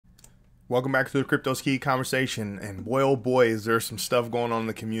Welcome back to the Crypto Ski Conversation, and boy oh boy is there some stuff going on in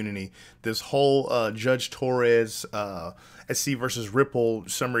the community. This whole Judge Torres SC versus Ripple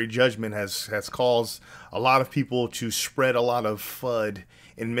summary judgment has caused a lot of people to spread a lot of FUD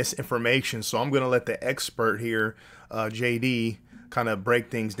and misinformation. So I'm going to let the expert here, JD, kind of break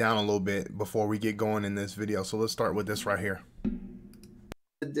things down a little bit before we get going in this video. So let's start with this right here.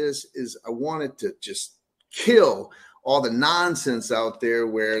 This is, I wanted to just kill all the nonsense out there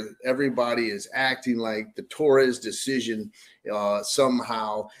where everybody is acting like the Torres decision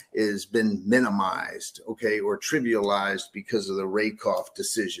somehow has been minimized, okay, or trivialized because of the Rakoff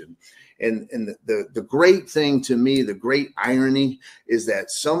decision. And the great thing to me, the great irony is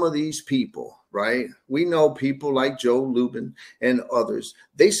that some of these people, right? We know people like Joe Lubin and others,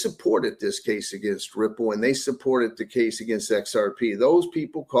 they supported this case against Ripple and they supported the case against XRP. Those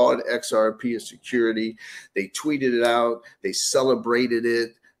people called XRP a security. They tweeted it out. They celebrated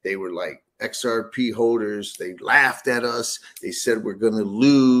it. They were like XRP holders. They laughed at us. They said, we're going to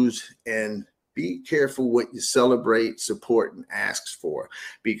lose. And be careful what you celebrate, support, and ask for,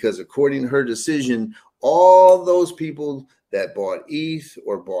 because according to her decision, all those people that bought ETH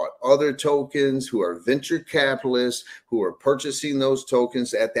or bought other tokens, who are venture capitalists, who are purchasing those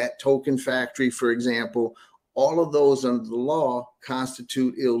tokens at that token factory, for example, all of those under the law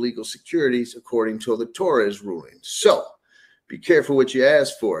constitute illegal securities according to the Torres ruling. So be careful what you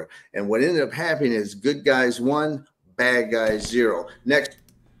ask for. And what ended up happening is good guys won, bad guys zero. Next.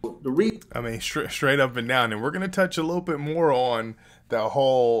 I mean, straight up and down. And we're going to touch a little bit more on the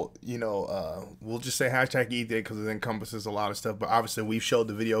whole, we'll just say hashtag ETH because it encompasses a lot of stuff. But obviously, we've showed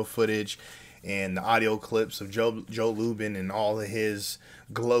the video footage and the audio clips of Joe Lubin and all of his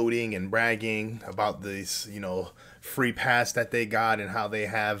gloating and bragging about this, free pass that they got and how they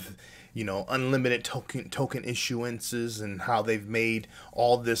have, unlimited token issuances and how they've made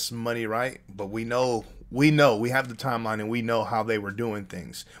all this money, right? But we know we have the timeline and we know how they were doing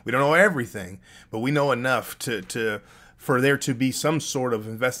things. We don't know everything, but we know enough for there to be some sort of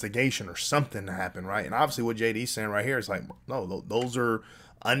investigation or something to happen, right? And obviously what JD's saying right here is like, no, those are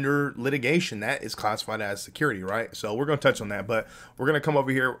under litigation. That is classified as security, right? So we're going to touch on that, but we're going to come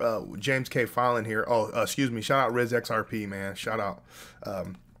over here. James K. Fallon here. Oh, excuse me. Shout out Riz XRP, man. Shout out.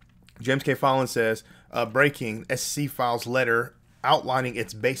 James K. Fallon says, breaking, SEC files letter outlining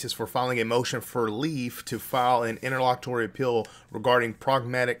its basis for filing a motion for leave to file an interlocutory appeal regarding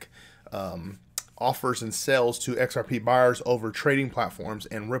pragmatic offers and sales to XRP buyers over trading platforms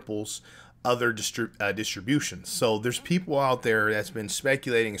and Ripple's other distributions. So there's people out there that's been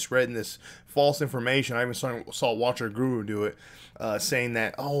speculating and spreading this false information. I even saw Watcher Guru do it, saying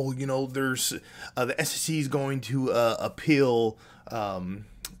that, there's the SEC is going to appeal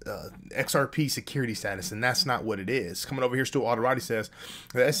XRP security status, and that's not what it is. Coming over here, Stu Alderati says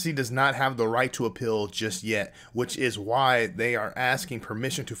the SEC does not have the right to appeal just yet, which is why they are asking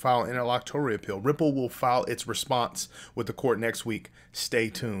permission to file an interlocutory appeal. Ripple will file its response with the court next week.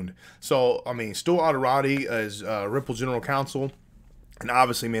 Stay tuned. So, I mean, Stu Alderati is Ripple General Counsel. And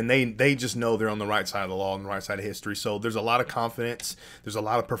obviously, man, they just know they're on the right side of the law, on the right side of history. So there's a lot of confidence, there's a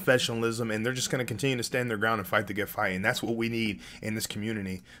lot of professionalism, and they're just going to continue to stand their ground and fight the good fight. And that's what we need in this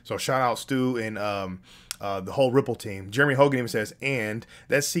community. So shout out Stu and the whole Ripple team. Jeremy Hogan even says, and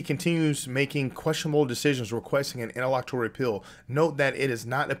the SEC continues making questionable decisions requesting an interlocutory appeal. Note that it is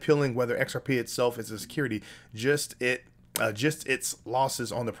not appealing whether XRP itself is a security, just its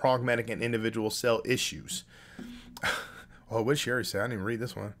losses on the pragmatic and individual sell issues. Oh, what did Sherry say? I didn't even read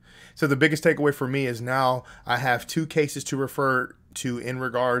this one. So the biggest takeaway for me is now I have two cases to refer to in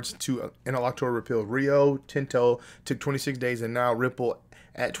regards to interlocutory appeal. Rio Tinto took 26 days and now Ripple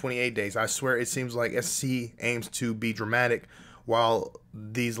at 28 days. I swear it seems like SC aims to be dramatic while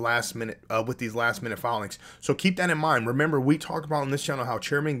these last minute filings. So keep that in mind. Remember, we talked about on this channel how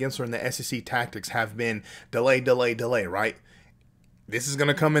Chairman Gensler and the SEC tactics have been delay, right? This is going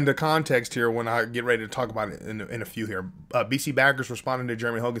to come into context here when I get ready to talk about it in a few here. BC Backers responding to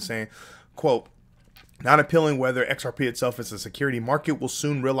Jeremy Hogan saying, quote, not appealing whether XRP itself is a security, market will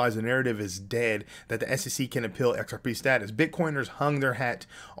soon realize the narrative is dead that the SEC can appeal XRP status. Bitcoiners hung their hat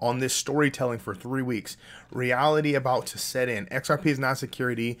on this storytelling for 3 weeks. Reality about to set in. XRP is not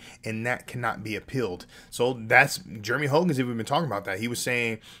security, and that cannot be appealed. So that's Jeremy Hogan's even been talking about that. He was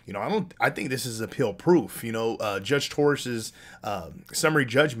saying, I think this is appeal proof. Judge Torres's summary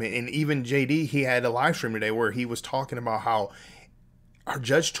judgment, and even JD, he had a live stream today where he was talking about how our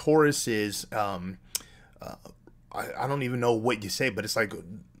Judge Torres is. I don't even know what you say, but it's like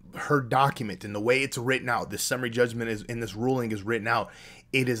her document and the way it's written out, this summary judgment is in this ruling is written out.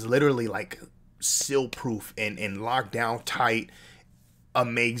 It is literally like seal proof and locked down tight.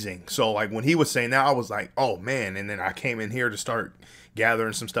 amazing. So like when he was saying that, I was like, oh man. And then I came in here to start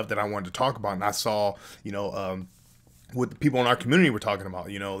gathering some stuff that I wanted to talk about, and I saw, what the people in our community were talking about,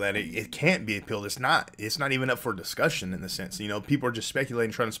 that it can't be appealed. It's not even up for discussion in the sense, people are just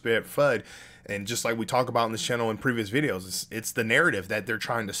speculating, trying to spread FUD. And just like we talk about in this channel in previous videos, it's the narrative that they're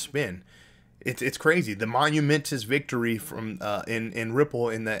trying to spin. It's crazy. The monumentous victory from in Ripple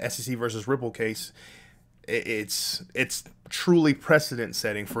in the SEC versus Ripple case, it's truly precedent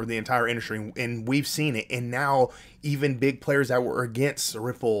setting for the entire industry, and we've seen it. And now even big players that were against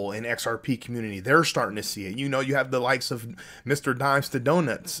Ripple and XRP community, they're starting to see it. You have the likes of Mr. Dimes to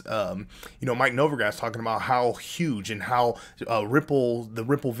Donuts, Mike Novogratz talking about how huge and how the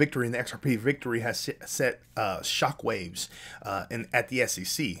Ripple victory and the XRP victory has set shockwaves at the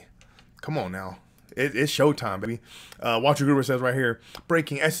SEC. Come on now. It's showtime, baby. Walter Gruber says right here,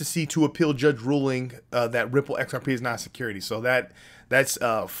 breaking: SEC to appeal judge ruling that Ripple XRP is not security. So that's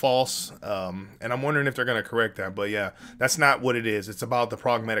false, and I'm wondering if they're going to correct that. But yeah, that's not what it is. It's about the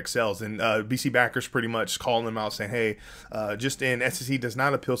pragmatic sales, and BC backers pretty much calling them out, saying, hey, just in, SEC does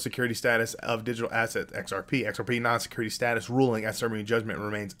not appeal security status of digital assets XRP non-security status ruling at serving judgment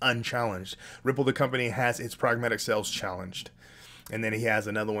remains unchallenged. Ripple, the company, has its pragmatic sales challenged. And then he has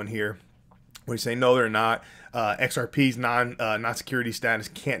another one here where he's saying, no, they're not. XRP's non-security status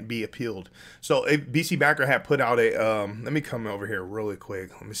can't be appealed. So if BC Backer had put out a, let me come over here really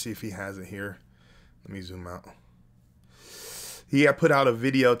quick. Let me see if he has it here. Let me zoom out. He had put out a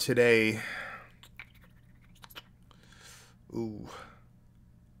video today. Ooh.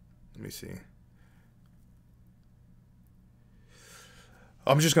 Let me see.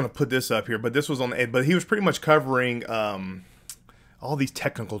 I'm just going to put this up here, but this was on the, but he was pretty much covering, all these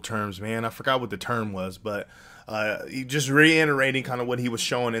technical terms, man. I forgot what the term was, but just reiterating kind of what he was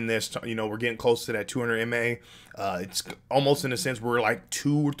showing in this. We're getting close to that 200 MA. It's almost, in a sense, we're like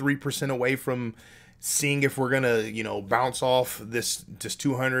 2 or 3% away from seeing if we're gonna, bounce off this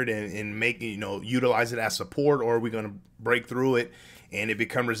 200 and make, utilize it as support, or are we gonna break through it and it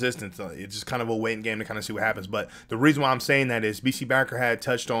become resistant. So it's just kind of a waiting game to kind of see what happens. But the reason why I'm saying that is BC Backer had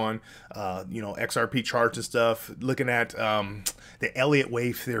touched on, XRP charts and stuff, looking at the Elliott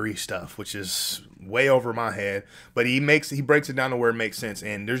wave theory stuff, which is way over my head. But he breaks it down to where it makes sense.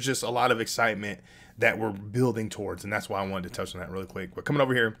 And there's just a lot of excitement that we're building towards. And that's why I wanted to touch on that really quick. But coming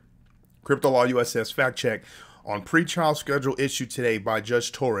over here, Crypto Law US says, fact check. On pre-trial schedule issued today by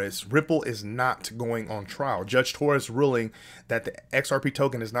Judge Torres, Ripple is not going on trial. Judge Torres ruling that the XRP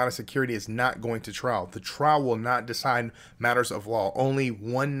token is not a security is not going to trial. The trial will not decide matters of law, only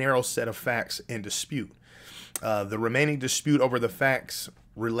one narrow set of facts in dispute. The remaining dispute over the facts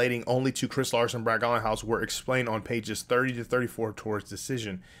relating only to Chris Larson, Brad Garlinghouse were explained on pages 30 to 34 of Torres'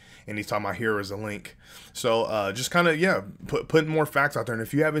 decision. And he's talking about, here is a link. So just kind of, putting more facts out there. And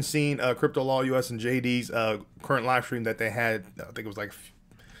if you haven't seen Crypto Law US and JD's current live stream that they had, I think it was like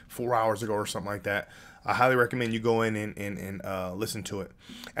 4 hours ago or something like that, I highly recommend you go in and listen to it.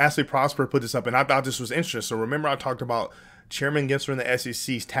 Ashley Prosper put this up, and I thought this was interesting. So remember I talked about Chairman Gensler and the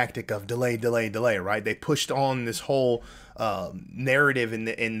SEC's tactic of delay, right? They pushed on this whole narrative in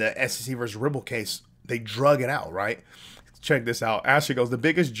the SEC versus Ripple case. They drug it out, right? Check this out. Ashley goes, the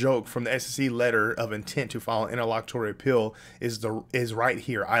biggest joke from the SEC letter of intent to file an interlocutory appeal is right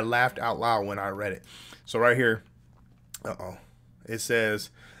here. I laughed out loud when I read it. So right here, it says,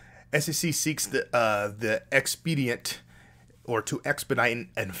 SEC seeks the expedient or to expedite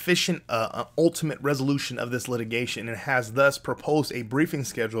an efficient ultimate resolution of this litigation, and has thus proposed a briefing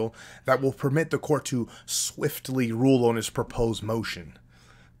schedule that will permit the court to swiftly rule on its proposed motion.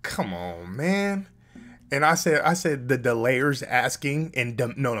 Come on, man. And I said the delayer's asking, and the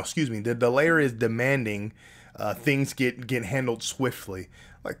delayer is demanding things get handled swiftly.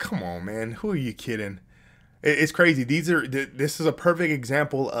 Like, come on, man, who are you kidding? It's crazy. This is a perfect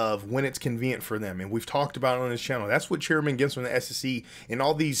example of when it's convenient for them, and we've talked about it on this channel. That's what Chairman Gensler and the SEC and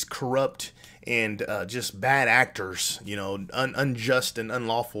all these corrupt and just bad actors, unjust and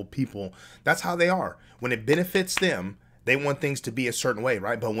unlawful people. That's how they are. When it benefits them, they want things to be a certain way,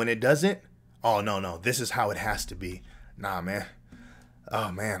 right? But when it doesn't, oh, no, this is how it has to be. Nah, man.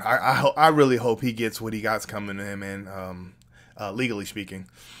 Oh, man. I really hope he gets what he got's coming to him, and legally speaking.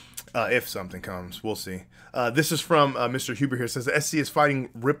 If something comes, we'll see. This is from Mr. Huber here. It says, the SEC is fighting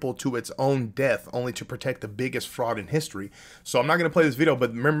Ripple to its own death only to protect the biggest fraud in history. So I'm not going to play this video,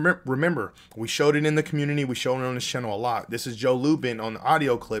 but remember, we showed it in the community. We showed it on this channel a lot. This is Joe Lubin on the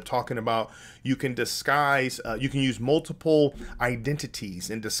audio clip talking about you can disguise, you can use multiple identities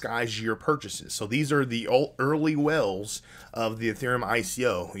and disguise your purchases. So these are the early wells of the Ethereum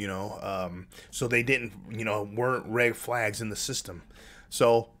ICO, so they didn't, weren't red flags in the system.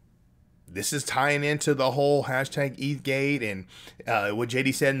 So this is tying into the whole hashtag ETHgate and what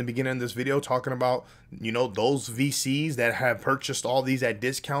JD said in the beginning of this video, talking about, you know, those VCs that have purchased all these at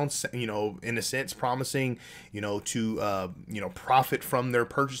discounts, you know, in a sense, promising, you know, to, you know, profit from their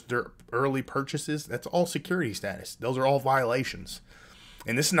early purchases. That's all security status. Those are all violations.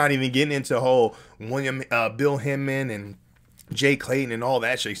 And this is not even getting into whole Bill Hinman and Jay Clayton and all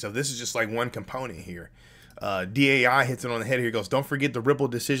that shit stuff. This is just like one component here. DAI hits it on the head here. He goes, don't forget the Ripple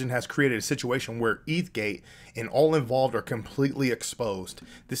decision has created a situation where ETHgate and all involved are completely exposed.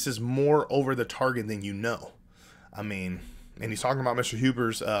 This is more over the target than you know. I mean, and he's talking about Mr.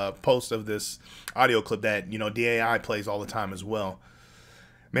 Huber's post of this audio clip that, you know, DAI plays all the time as well.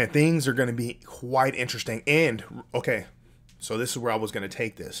 Man, things are going to be quite interesting. And, okay, so this is where I was going to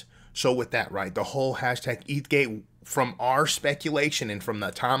take this. So with that, right, the whole hashtag ETHgate, from our speculation and from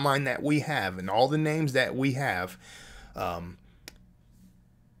the timeline that we have and all the names that we have,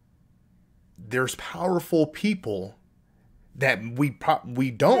 there's powerful people that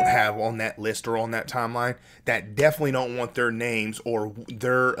we don't have on that list or on that timeline that definitely don't want their names or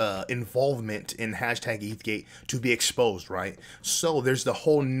their involvement in hashtag ETHgate to be exposed, right? So there's the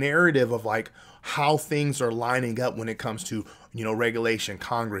whole narrative of like how things are lining up when it comes to, you know, regulation,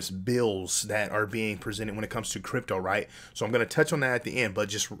 Congress, bills that are being presented when it comes to crypto, right? So I'm going to touch on that at the end, but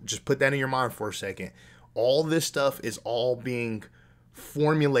just put that in your mind for a second. All this stuff is all being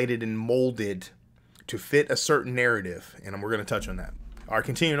formulated and molded to fit a certain narrative, and we're going to touch on that. All right,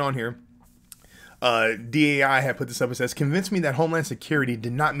 continuing on here. DAI had put this up. It says, convince me that Homeland Security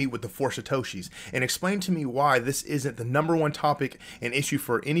did not meet with the 4 Satoshis, and explain to me why this isn't the #1 topic and issue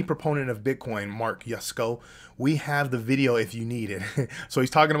for any proponent of Bitcoin, Mark Yusko. We have the video if you need it. So he's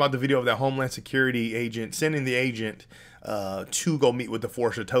talking about the video of that Homeland Security agent sending the agent to go meet with the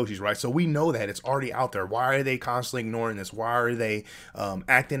 4 Satoshis, right? So we know that it's already out there. Why are they constantly ignoring this? Why are they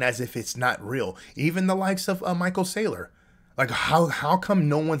acting as if it's not real? Even the likes of Michael Saylor. Like, how come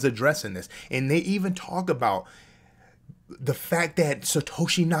no one's addressing this? And they even talk about the fact that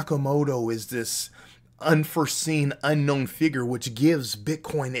Satoshi Nakamoto is this unforeseen, unknown figure, which gives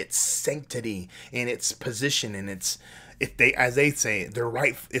Bitcoin its sanctity and its position and its, if they, as they say,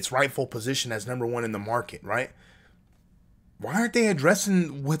 its rightful position as #1 in the market, right? Why aren't they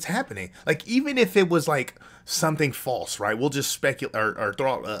addressing what's happening? Like, even if it was like something false, right? We'll just speculate or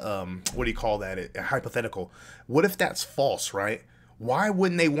throw out, what do you call that? A hypothetical. What if that's false, right? Why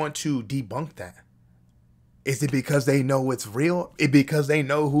wouldn't they want to debunk that? Is it because they know it's real? Is it because they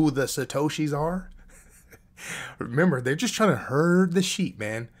know who the Satoshis are? Remember, they're just trying to herd the sheep,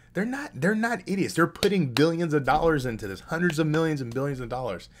 man. They're not idiots. They're putting billions of dollars into this, hundreds of millions and billions of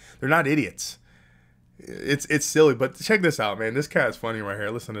dollars. They're not idiots. It's silly, but check this out, man. This cat's funny right here.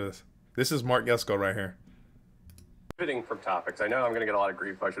 Listen to this. This is Mark Yusko right here. Pivoting from topics, I know I'm going to get a lot of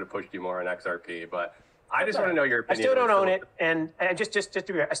grief. I should have pushed you more on XRP, but I just want to know your opinion. I still don't own it, and just to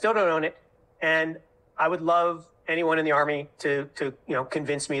be clear, I still don't own it, and I would love anyone in the Army to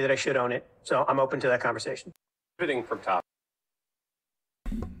convince me that I should own it. So I'm open to that conversation. Pivoting from topics.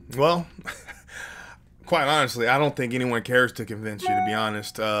 Well, quite honestly, I don't think anyone cares to convince you, to be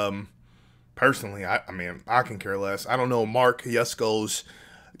honest. Personally, I mean, I can care less. I don't know Mark Yusko's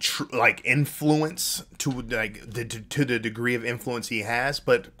like influence to like to the degree of influence he has,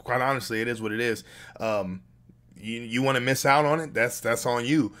 but quite honestly, it is what it is. You want to miss out on it? That's on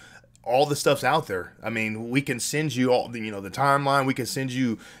you. All the stuff's out there. I mean, we can send you all the, the timeline. We can send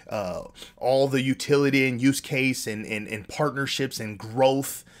you all the utility and use case and partnerships and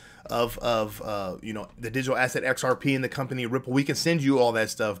growth of the digital asset XRP and the company Ripple. We can send you all that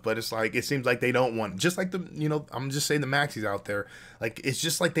stuff, but it's like, it seems like they don't want, just like I'm just saying the maxis out there, like, it's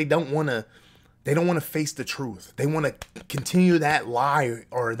just like they don't want to face the truth. They want to continue that lie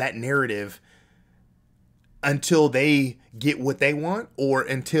or that narrative until they get what they want or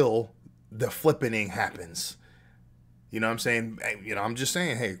until the flippening happens. You know what I'm saying? I'm just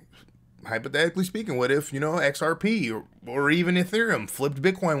saying, hey, hypothetically speaking, what if, XRP or even Ethereum flipped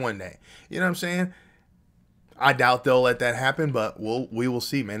Bitcoin one day? You know what I'm saying? I doubt they'll let that happen, but we will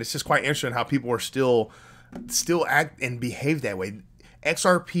see, man. It's just quite interesting how people are still act and behave that way.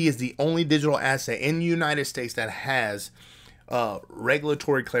 XRP is the only digital asset in the United States that has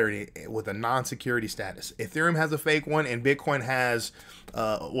regulatory clarity with a non-security status. Ethereum has a fake one, and Bitcoin has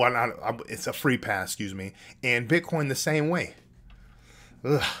it's a free pass, excuse me, and Bitcoin the same way.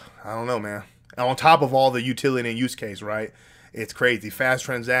 Ugh, I don't know, man. On top of all the utility and use case, right? It's crazy. Fast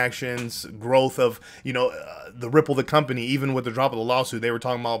transactions, growth of, the Ripple, the company, even with the drop of the lawsuit, they were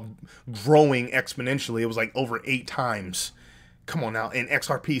talking about growing exponentially. It was like over 8 times. Come on now. And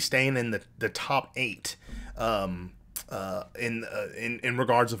XRP staying in the top 8. in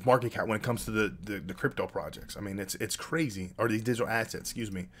regards of market cap when it comes to the crypto projects. I mean, it's crazy, or these digital assets,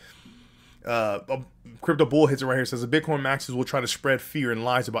 excuse me. A crypto bull hits it right here. Says the Bitcoin maxes will try to spread fear and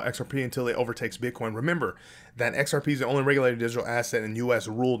lies about XRP until it overtakes Bitcoin. Remember that XRP is the only regulated digital asset in the U.S.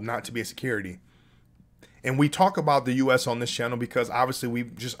 ruled not to be a security. And we talk about the U.S. on this channel because obviously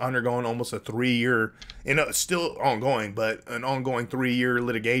we've just undergone almost a 3-year, and still ongoing, but an ongoing 3-year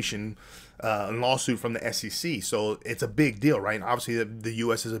litigation and lawsuit from the SEC. So it's a big deal, right? And obviously the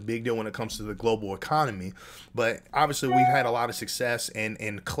U.S. is a big deal when it comes to the global economy. But obviously we've had a lot of success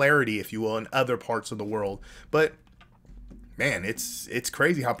and clarity, if you will, in other parts of the world. But man, it's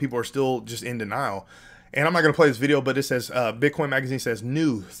crazy how people are still just in denial. And I'm not going to play this video, but it says Bitcoin Magazine says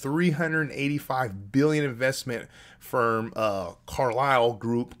new 385 billion investment firm Carlyle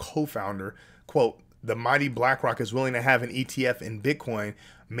Group co-founder, quote, the mighty BlackRock is willing to have an ETF in Bitcoin.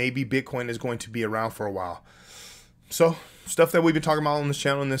 Maybe Bitcoin is going to be around for a while. So stuff that we've been talking about on this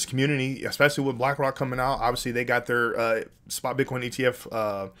channel, in this community, especially with BlackRock coming out. Obviously, they got their spot Bitcoin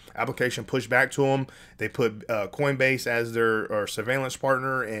ETF application pushed back to them. They put Coinbase as their surveillance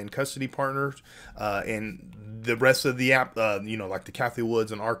partner and custody partners, and the rest of the app, you know, like the Cathie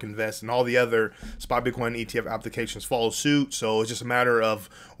Woods and ARK Invest and all the other spot Bitcoin ETF applications follow suit. So it's just a matter of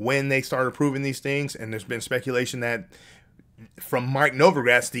when they start approving these things. And there's been speculation that from Mike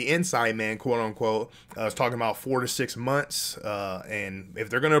Novogratz, the inside man, quote unquote, is talking about 4 to 6 months. And if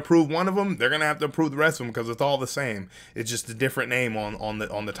they're going to approve one of them, they're going to have to approve the rest of them because it's all the same. It's just a different name on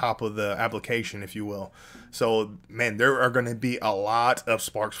the top of the application, if you will. So, man, there are going to be a lot of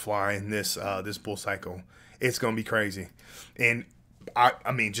sparks flying this bull cycle. It's going to be crazy. And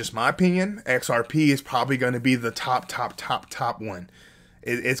I mean, just my opinion, XRP is probably going to be the top one.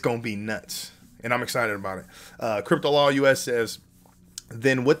 It's going to be nuts. And I'm excited about it. Crypto Law US says,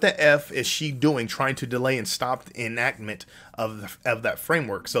 then what the F is she doing trying to delay and stop the enactment of that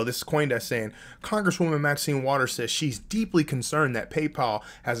framework? So this is CoinDesk saying, Congresswoman Maxine Waters says she's deeply concerned that PayPal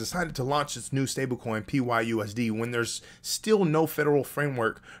has decided to launch its new stablecoin PYUSD when there's still no federal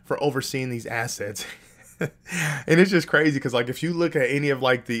framework for overseeing these assets. And it's just crazy because, like, if you look at any of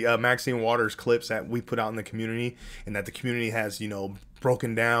like the Maxine Waters clips that we put out in the community and that the community has, you know,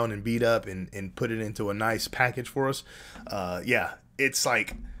 broken down and beat up and put it into a nice package for us, yeah, it's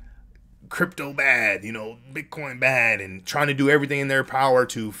like crypto bad, you know, Bitcoin bad, and trying to do everything in their power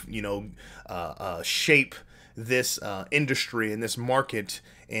to, you know, shape this industry and this market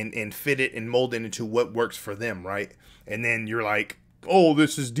and fit it and mold it into what works for them, right? And then you're like, oh,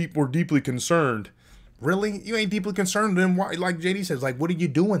 this is deep, we're deeply concerned. Really? You ain't deeply concerned? Then why, like JD says, like, what are you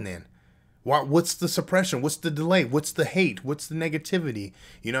doing then? What's the suppression? What's the delay? What's the hate? What's the negativity?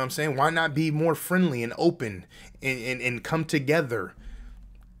 You know what I'm saying? Why not be more friendly and open and come together?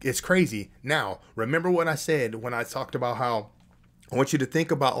 It's crazy. Now, remember what I said when I talked about how I want you to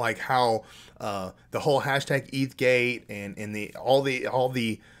think about like how the whole hashtag ETHgate and all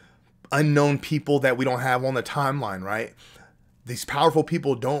the unknown people that we don't have on the timeline, right? These powerful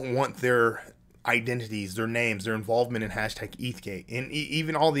people don't want their identities, their names, their involvement in hashtag ETHgate, and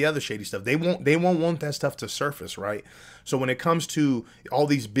even all the other shady stuff. They won't want that stuff to surface, right? So when it comes to all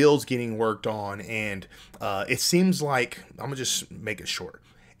these bills getting worked on, and it seems like, I'm gonna just make it short.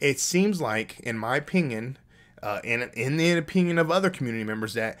 It seems like, in my opinion, and in the opinion of other community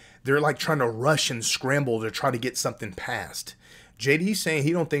members, that they're like trying to rush and scramble to try to get something passed. JD's saying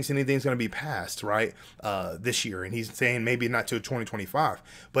he don't think anything's going to be passed, right, this year. And he's saying maybe not till 2025.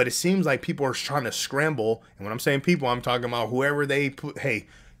 But it seems like people are trying to scramble. And when I'm saying people, I'm talking about whoever they put, hey,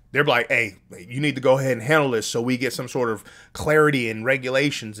 they're like, hey, you need to go ahead and handle this so we get some sort of clarity and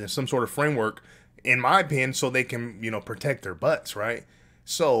regulations and some sort of framework, in my opinion, so they can, you know, protect their butts, right?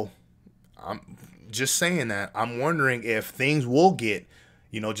 So I'm just saying that. I'm wondering if things will get,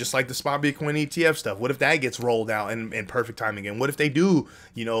 you know, just like the spot Bitcoin ETF stuff. What if that gets rolled out in perfect timing? And what if they do,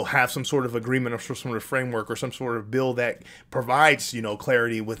 you know, have some sort of agreement or some sort of framework or some sort of bill that provides, you know,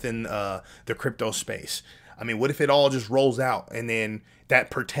 clarity within the crypto space? I mean, what if it all just rolls out and then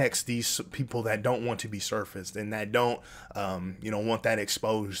that protects these people that don't want to be surfaced and that don't, you know, want that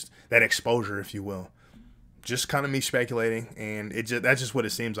exposure, if you will? Just kind of me speculating, and that's just what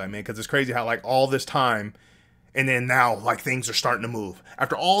it seems like, man. Because it's crazy how like all this time. And then now, like, things are starting to move.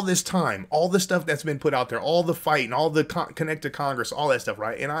 After all this time, all the stuff that's been put out there, all the fight and all the connect to Congress, all that stuff,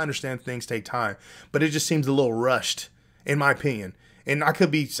 right? And I understand things take time, but it just seems a little rushed, in my opinion. And I could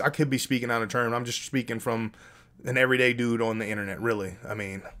be speaking out of turn. I'm just speaking from an everyday dude on the internet, really. I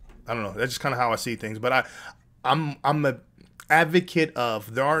mean, I don't know. That's just kind of how I see things. But I'm an advocate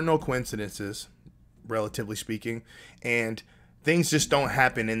of there are no coincidences, relatively speaking, and things just don't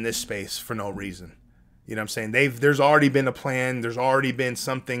happen in this space for no reason. You know what I'm saying? There's already been a plan. There's already been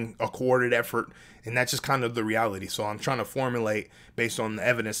something, a coordinated effort, and that's just kind of the reality. So I'm trying to formulate based on the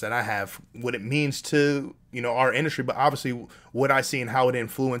evidence that I have what it means to, you know, our industry, but obviously what I see and how it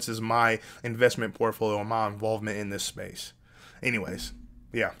influences my investment portfolio and my involvement in this space. Anyways,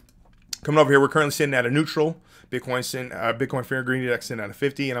 yeah. Coming over here, we're currently sitting at a neutral. Bitcoin Fear Green Index sitting at a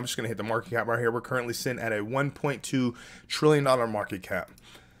 50, and I'm just going to hit the market cap right here. We're currently sitting at a $1.2 trillion market cap.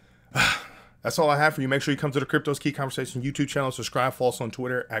 That's all I have for you. Make sure you come to the Crypto is Key Conversation YouTube channel. Subscribe, follow us on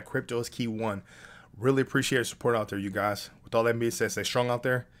Twitter at CryptoIsKey1. Really appreciate your support out there, you guys. With all that being said, stay strong out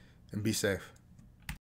there and be safe.